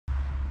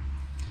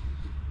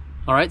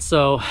All right,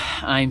 so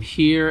I'm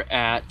here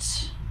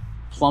at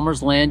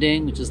Plumber's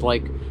Landing, which is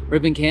like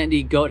Ribbon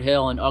Candy, Goat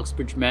Hill, and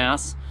Uxbridge,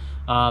 Mass.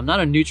 Not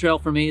a new trail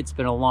for me. It's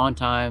been a long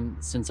time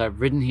since I've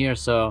ridden here,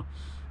 so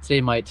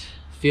today might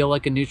feel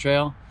like a new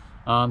trail.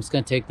 I'm just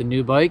gonna take the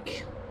new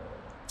bike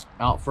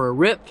out for a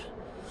rip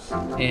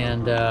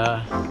and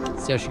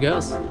see how she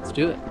goes. Let's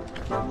do it.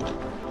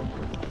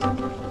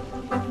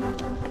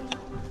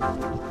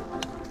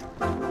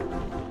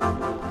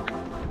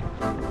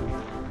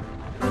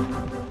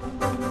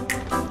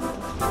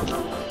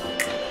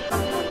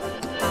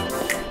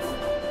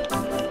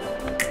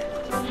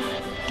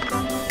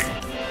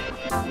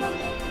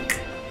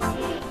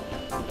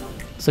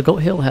 So Goat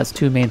Hill has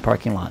two main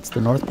parking lots, the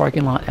north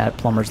parking lot at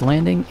Plumber's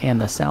Landing and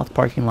the south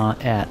parking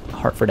lot at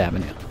Hartford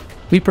Avenue.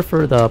 We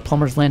prefer the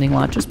Plumber's Landing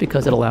lot just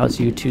because it allows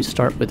you to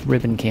start with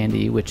Ribbon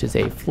Candy, which is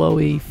a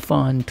flowy,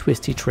 fun,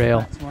 twisty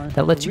trail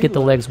that lets you get the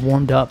legs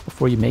warmed up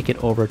before you make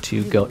it over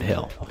to Goat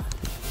Hill.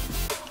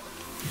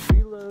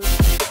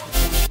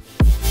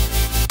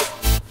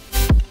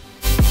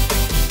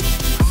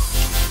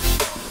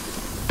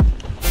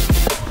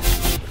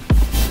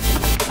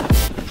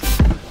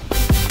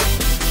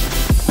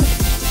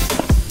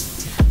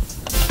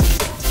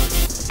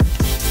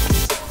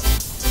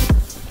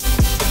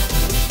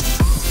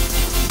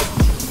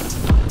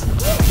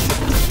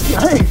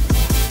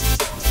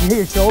 You hit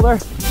your shoulder?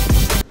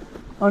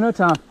 Oh no,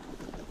 Tom.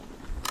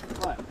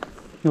 What?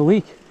 You'll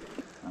leak.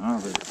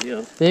 Oh, big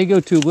deal. There you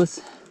go,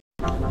 tubeless.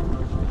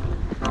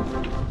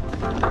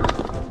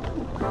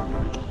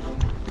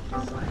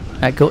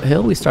 At Goat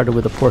Hill, we started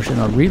with a portion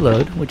of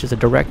Reload, which is a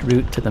direct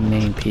route to the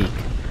main peak.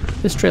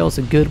 This trail is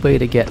a good way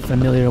to get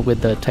familiar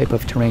with the type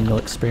of terrain you'll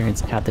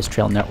experience at this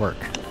trail network.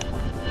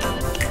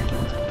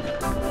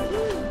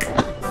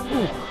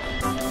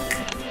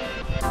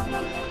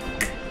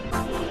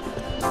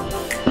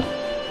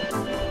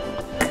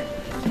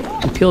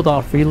 Peeled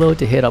off Reload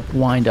to hit up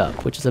Wind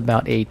Up, which is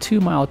about a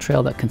 2-mile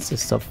trail that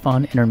consists of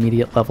fun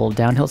intermediate level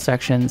downhill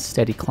sections,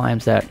 steady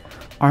climbs that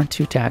aren't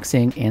too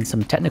taxing, and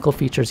some technical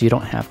features you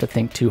don't have to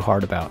think too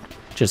hard about.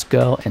 Just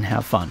go and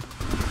have fun.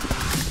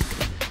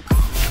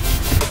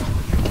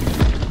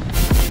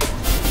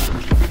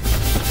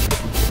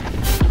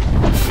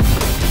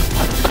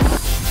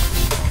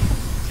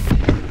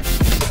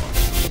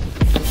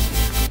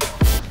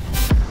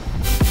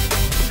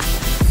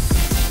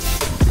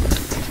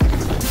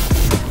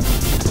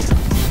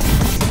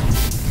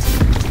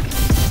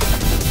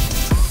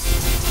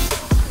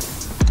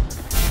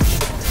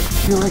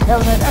 Feel like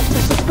having that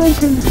extra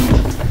suspension.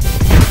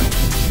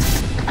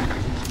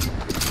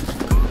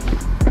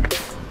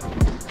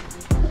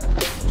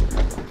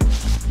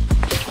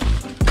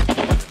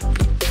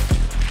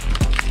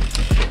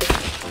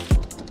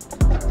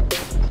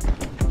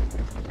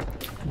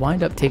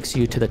 Wind Up takes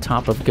you to the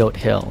top of Goat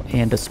Hill,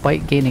 and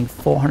despite gaining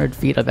 400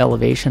 feet of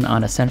elevation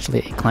on essentially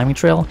a climbing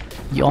trail,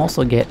 you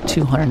also get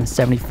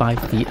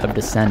 275 feet of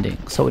descending,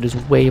 so it is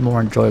way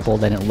more enjoyable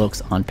than it looks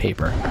on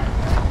paper.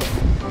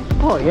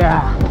 Oh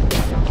yeah.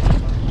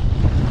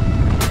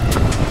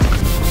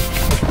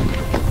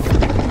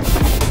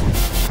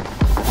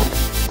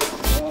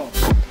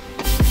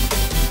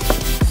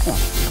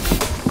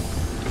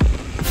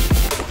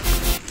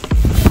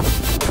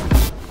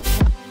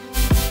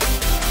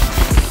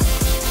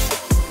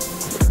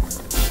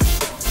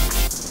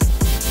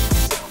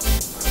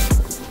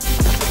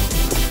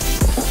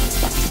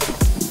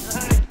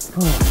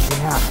 Oh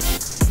yeah.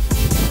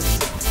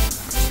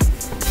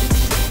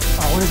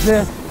 Oh, what is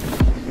this?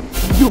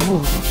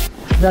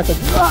 That's a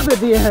drop at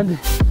the end.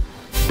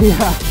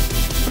 Yeah.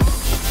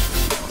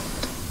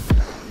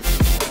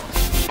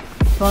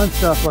 Fun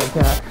stuff like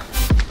that.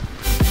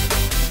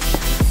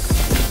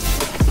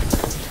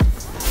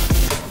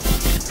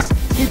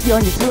 Keep you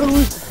on your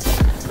toes.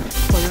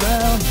 Play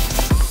around.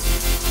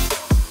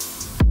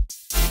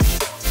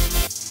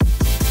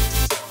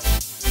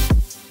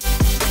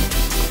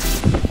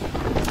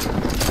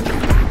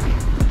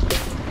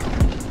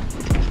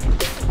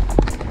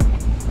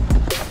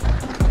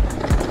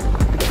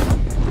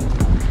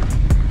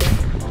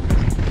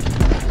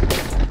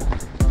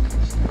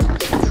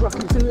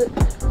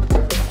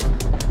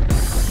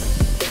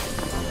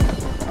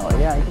 Oh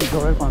yeah, you can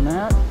go right up on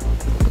that.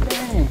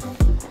 Dang.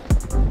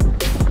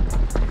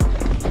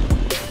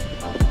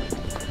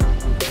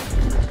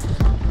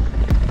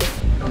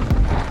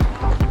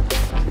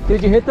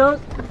 Did you hit those?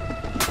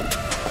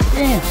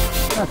 Damn,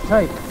 that's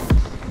tight.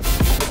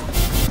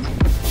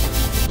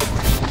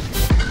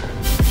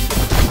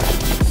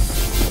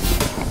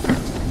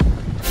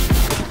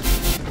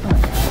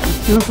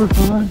 Super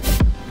fun.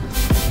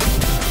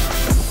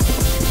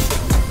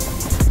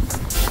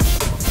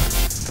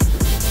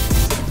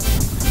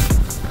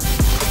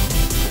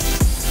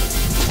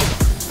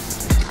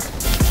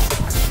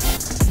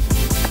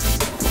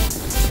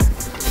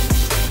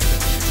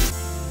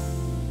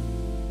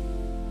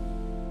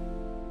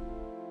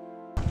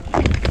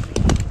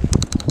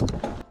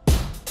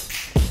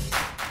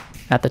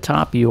 At the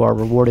top, you are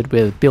rewarded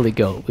with Billy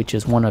Goat, which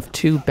is one of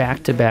two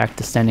back-to-back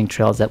descending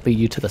trails that lead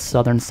you to the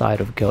southern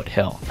side of Goat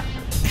Hill.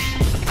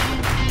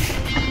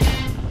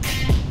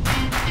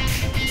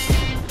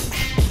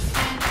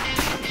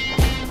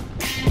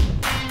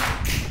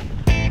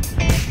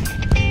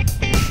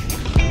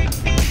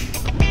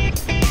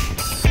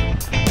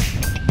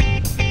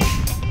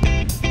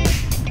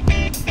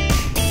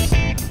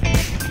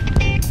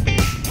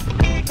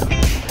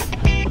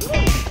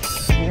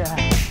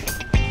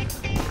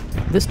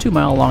 This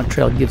 2-mile-long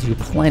trail gives you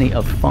plenty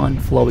of fun,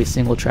 flowy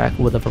single track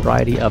with a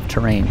variety of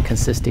terrain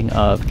consisting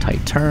of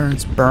tight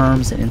turns,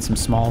 berms, and some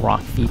small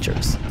rock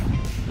features.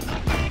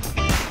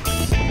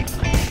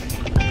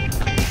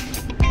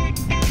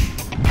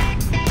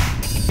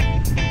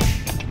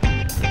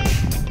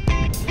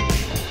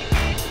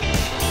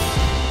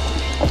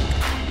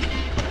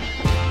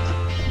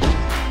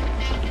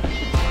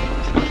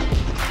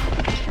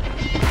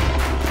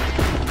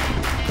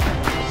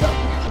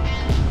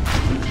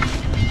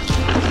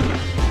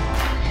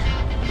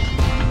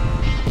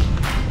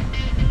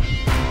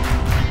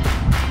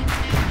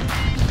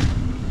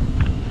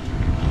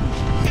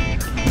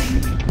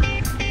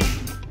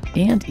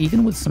 And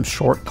even with some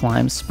short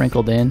climbs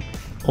sprinkled in,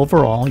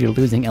 overall you're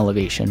losing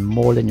elevation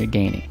more than you're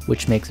gaining,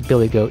 which makes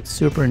Billy Goat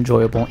super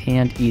enjoyable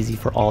and easy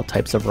for all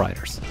types of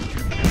riders.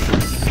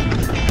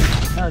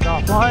 That was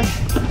offline.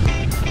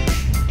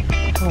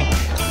 Oh.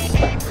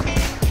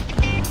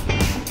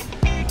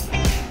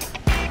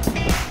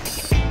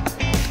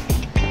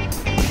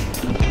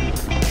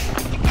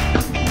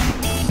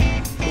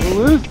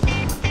 Loose.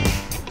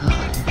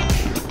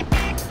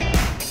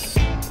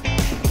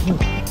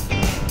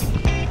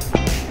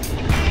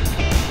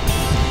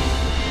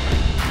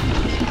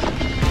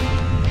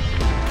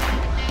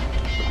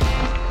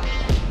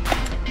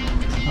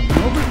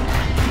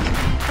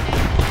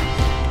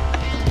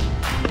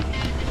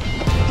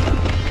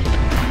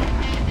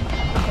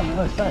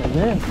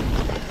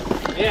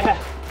 Yeah.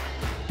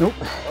 Nope.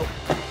 Oh.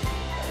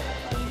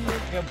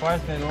 You got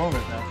bars going over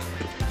it now.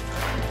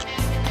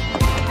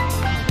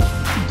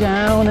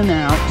 Down and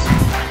out.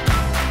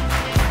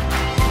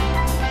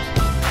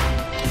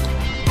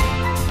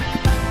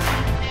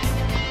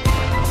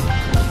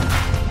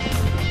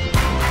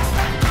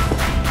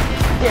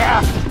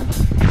 Yeah.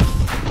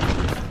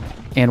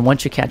 And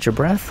once you catch your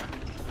breath,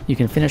 you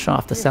can finish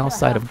off the south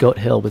side of Goat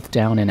Hill with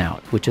Down and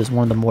Out, which is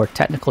one of the more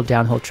technical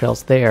downhill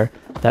trails there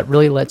that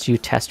really lets you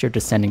test your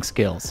descending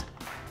skills.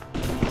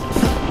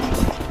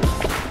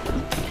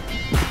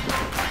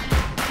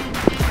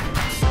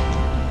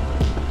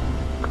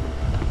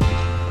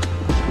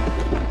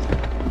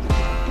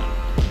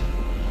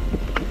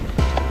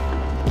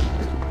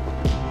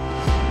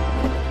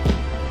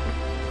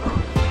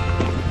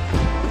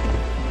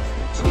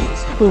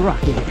 Jeez, a little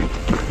rocky here.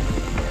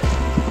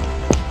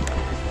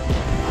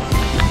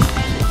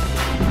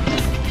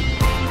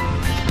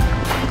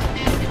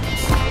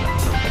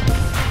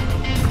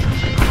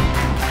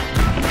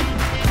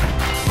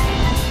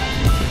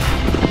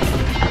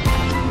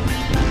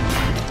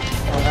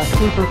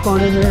 Super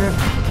fun in there.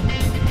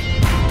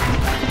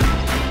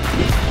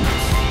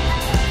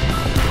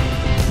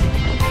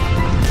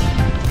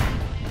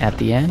 At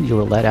the end, you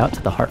were led out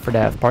to the Hartford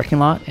Ave parking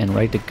lot and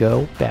ready to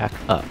go back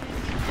up.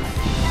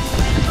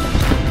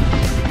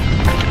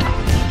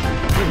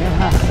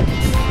 Yeah.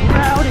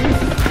 Rowdy.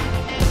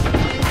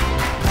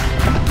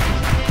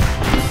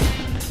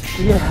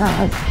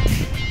 Yes.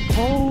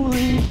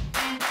 Holy.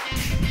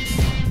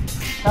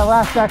 That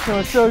last section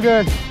was so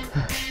good.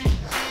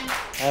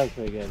 That was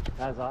pretty good.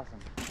 That was awesome.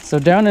 So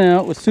Down and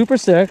Out was super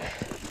sick.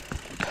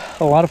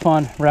 A lot of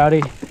fun,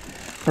 rowdy,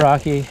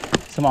 rocky,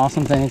 some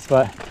awesome things,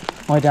 but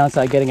only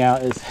downside getting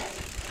out is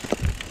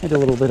I did a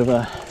little bit of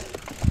a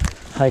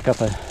hike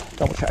up a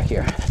double track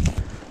here.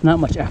 Not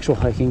much actual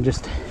hiking,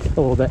 just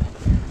a little bit.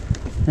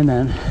 And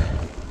then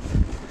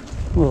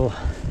a little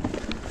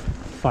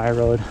fire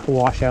road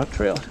washout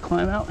trail to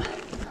climb out.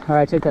 All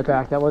right, take that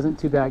back. That wasn't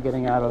too bad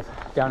getting out of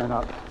Down and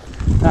Up.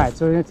 All right,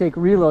 so we're gonna take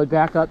reload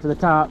back up to the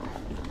top.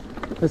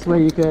 This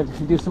way you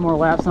could do some more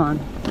laps on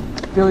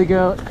Billy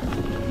Goat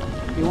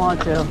if you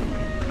want to.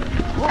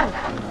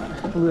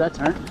 Whoa. Ooh, that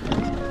turn.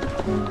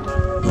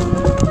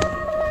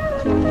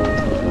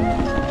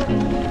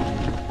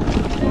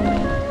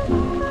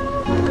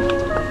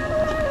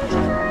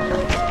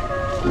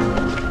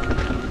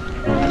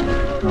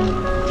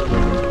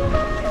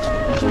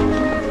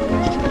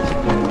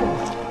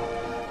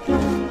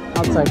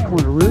 Outside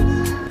corner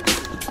roots.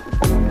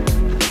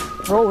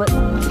 Roll it.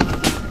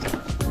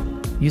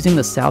 Using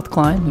the south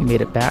climb, we made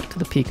it back to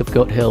the peak of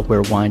Goat Hill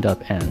where Wind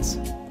Up ends.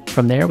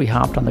 From there, we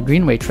hopped on the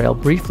Greenway Trail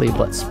briefly,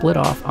 but split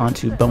off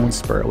onto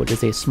Bonespur, which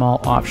is a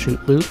small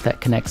offshoot loop that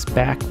connects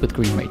back with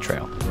Greenway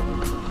Trail.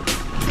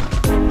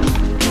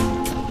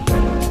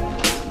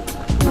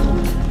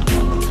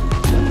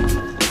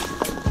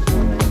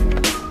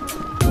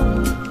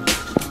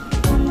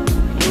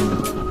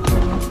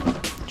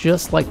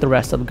 Just like the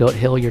rest of Goat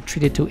Hill, you're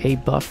treated to a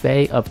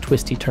buffet of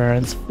twisty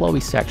turns,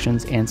 flowy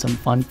sections, and some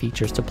fun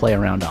features to play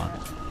around on.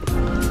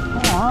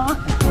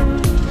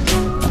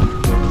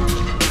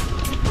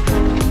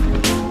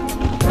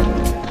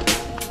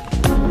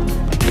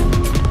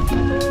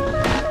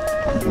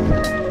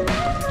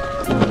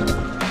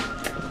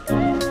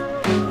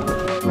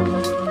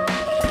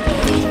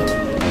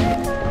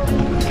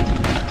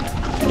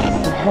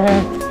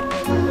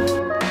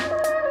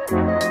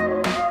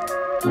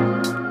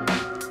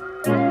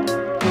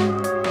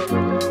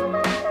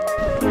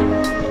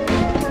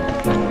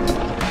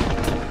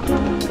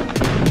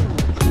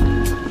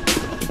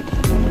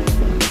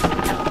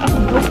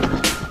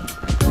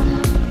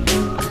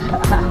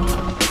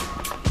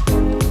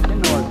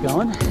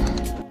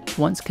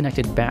 Once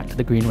connected back to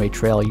the Greenway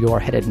Trail, you are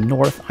headed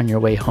north on your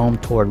way home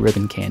toward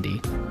Ribbon Candy,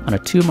 on a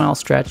 2-mile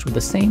stretch with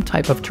the same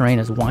type of terrain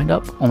as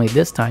Windup, only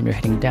this time you're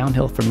heading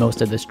downhill for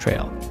most of this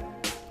trail,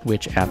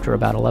 which after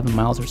about 11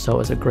 miles or so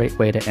is a great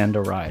way to end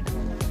a ride.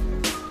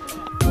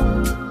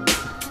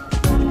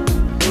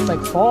 It's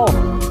like fall.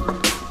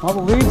 All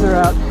the leaves are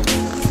out.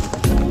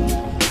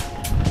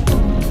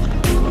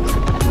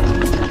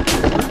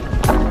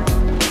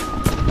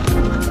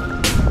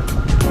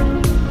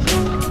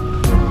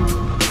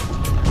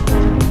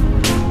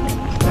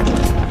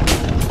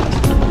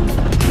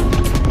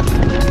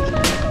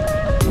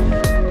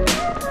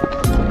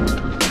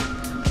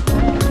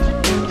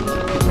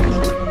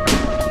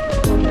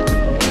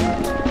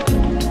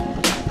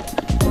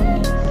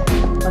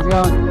 How's it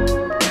going?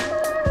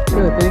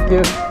 Good, thank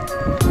you.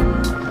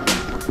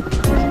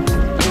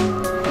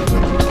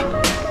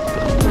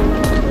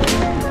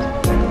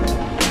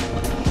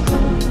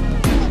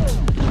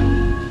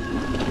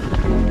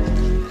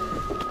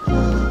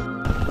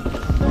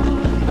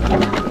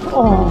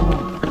 Oh,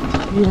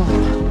 yeah.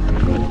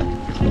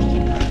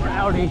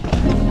 Rowdy,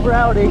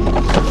 rowdy.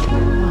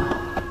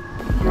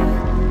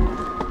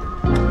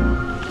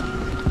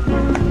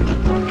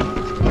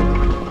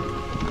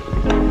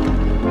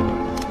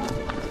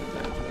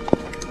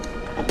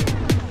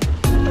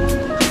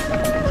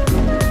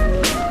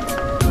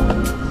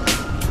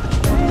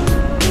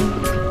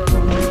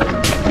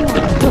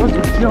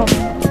 Jump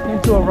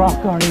into a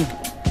rock garden.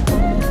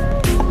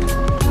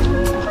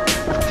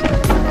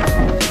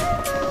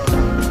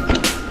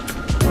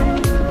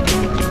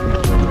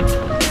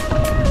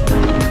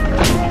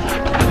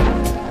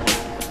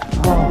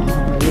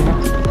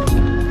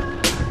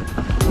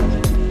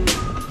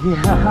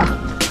 Yeah.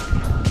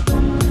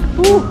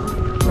 Woo.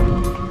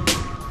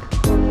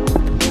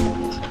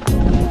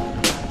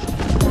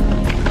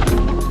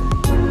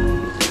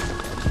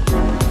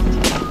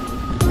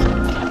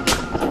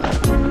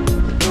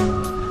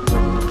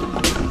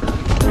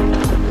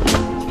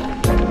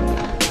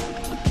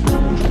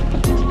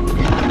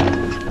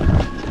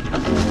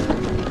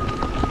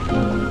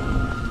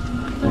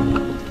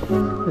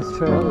 This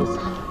trail is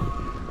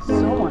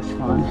so much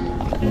fun.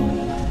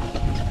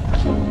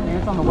 And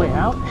it's on the way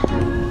out.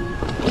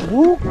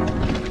 Woo!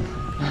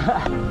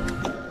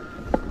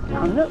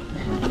 Down and up.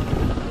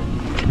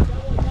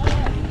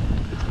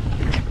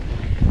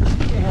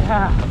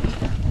 Yeah.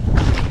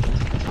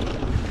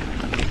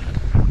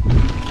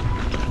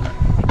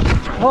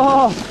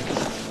 Oh!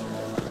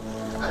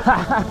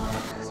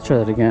 Let's try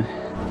that again.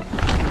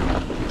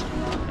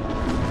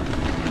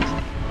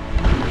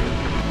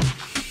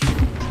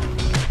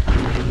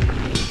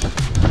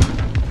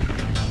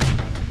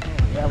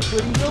 Yeah,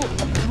 where do you go?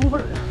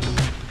 Over.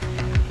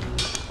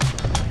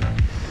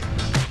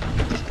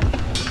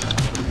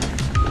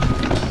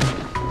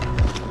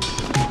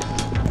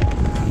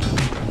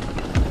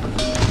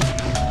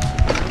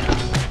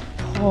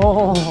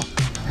 Oh,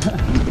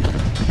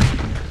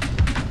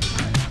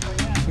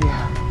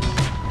 yeah,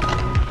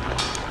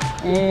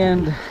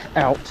 and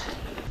out.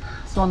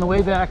 So on the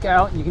way back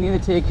out, you can either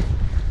take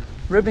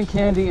Ribbon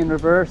Candy in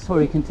reverse,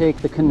 or you can take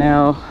the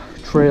canal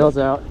trails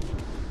out.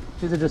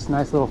 These are just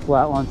nice little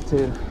flat ones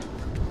too.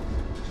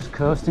 Just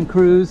coast and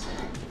cruise.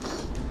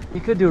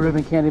 You could do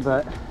Ribbon Candy,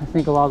 but I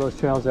think a lot of those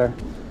trails are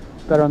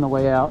better on the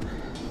way out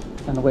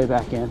than the way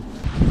back in.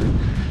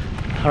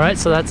 All right,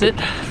 so that's it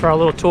for our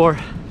little tour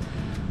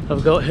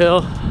of Goat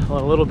Hill.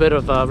 A little bit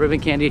of Ribbon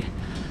Candy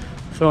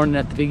thrown in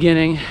at the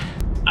beginning.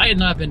 I had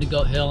not been to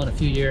Goat Hill in a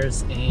few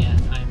years,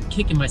 and I'm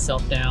kicking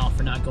myself now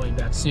for not going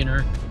back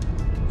sooner.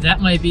 That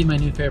might be my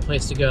new favorite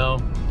place to go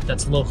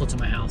that's local to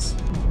my house.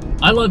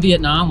 I love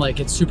Vietnam,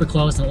 like it's super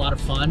close and a lot of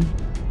fun,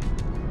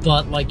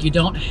 but like you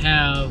don't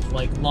have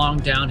like long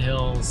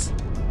downhills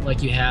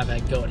like you have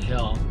at Goat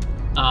Hill.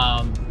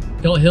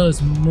 Goat Hill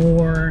is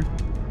more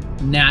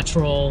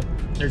natural.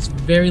 There's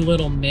very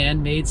little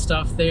man-made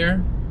stuff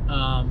there.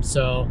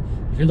 So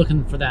if you're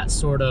looking for that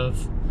sort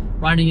of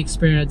riding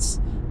experience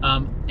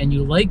and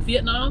you like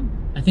Vietnam,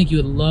 I think you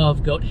would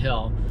love Goat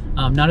Hill.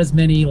 Not as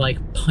many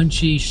like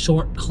punchy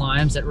short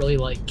climbs that really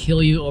like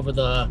kill you over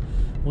the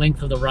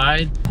length of the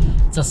ride.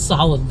 It's a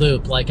solid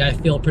loop. Like I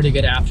feel pretty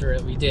good after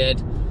it. We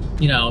did,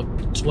 you know,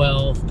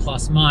 12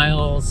 plus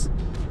miles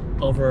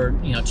over,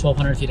 you know,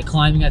 1,200 feet of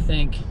climbing, I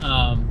think.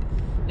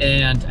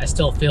 And I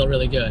still feel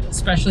really good,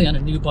 especially on a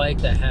new bike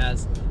that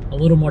has a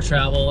little more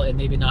travel and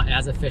maybe not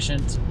as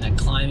efficient at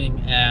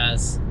climbing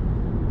as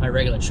my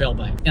regular trail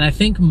bike. And I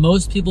think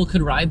most people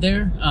could ride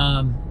there.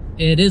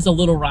 It is a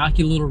little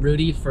rocky, a little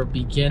rooty for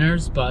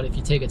beginners, but if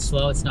you take it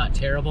slow, it's not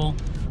terrible.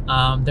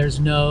 There's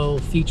no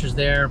features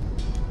there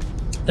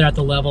that are at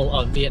the level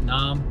of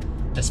Vietnam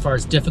as far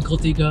as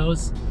difficulty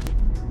goes.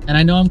 And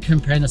I know I'm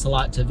comparing this a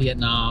lot to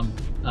Vietnam.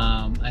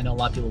 I know a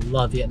lot of people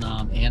love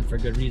Vietnam, and for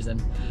good reason.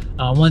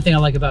 One thing I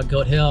like about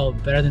Goat Hill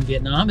better than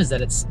Vietnam is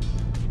that it's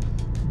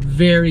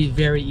very,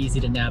 very easy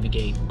to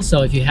navigate.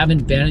 So if you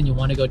haven't been and you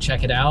want to go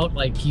check it out,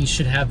 like you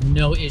should have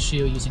no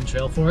issue using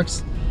trail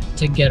forks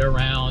to get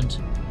around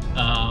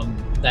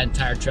that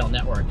entire trail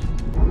network.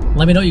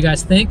 Let me know what you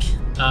guys think.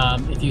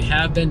 If you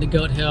have been to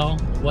Goat Hill,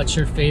 what's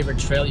your favorite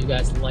trail you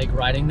guys like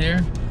riding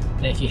there?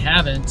 And if you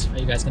haven't, are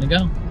you guys gonna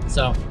go?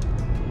 So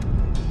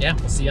yeah,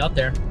 we'll see you out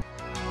there.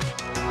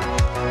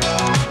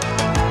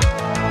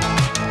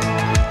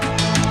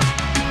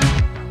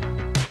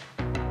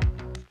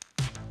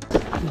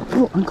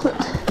 Oh,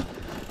 unclipped.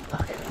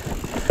 Okay.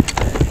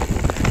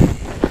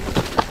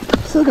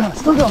 Still going,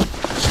 still going.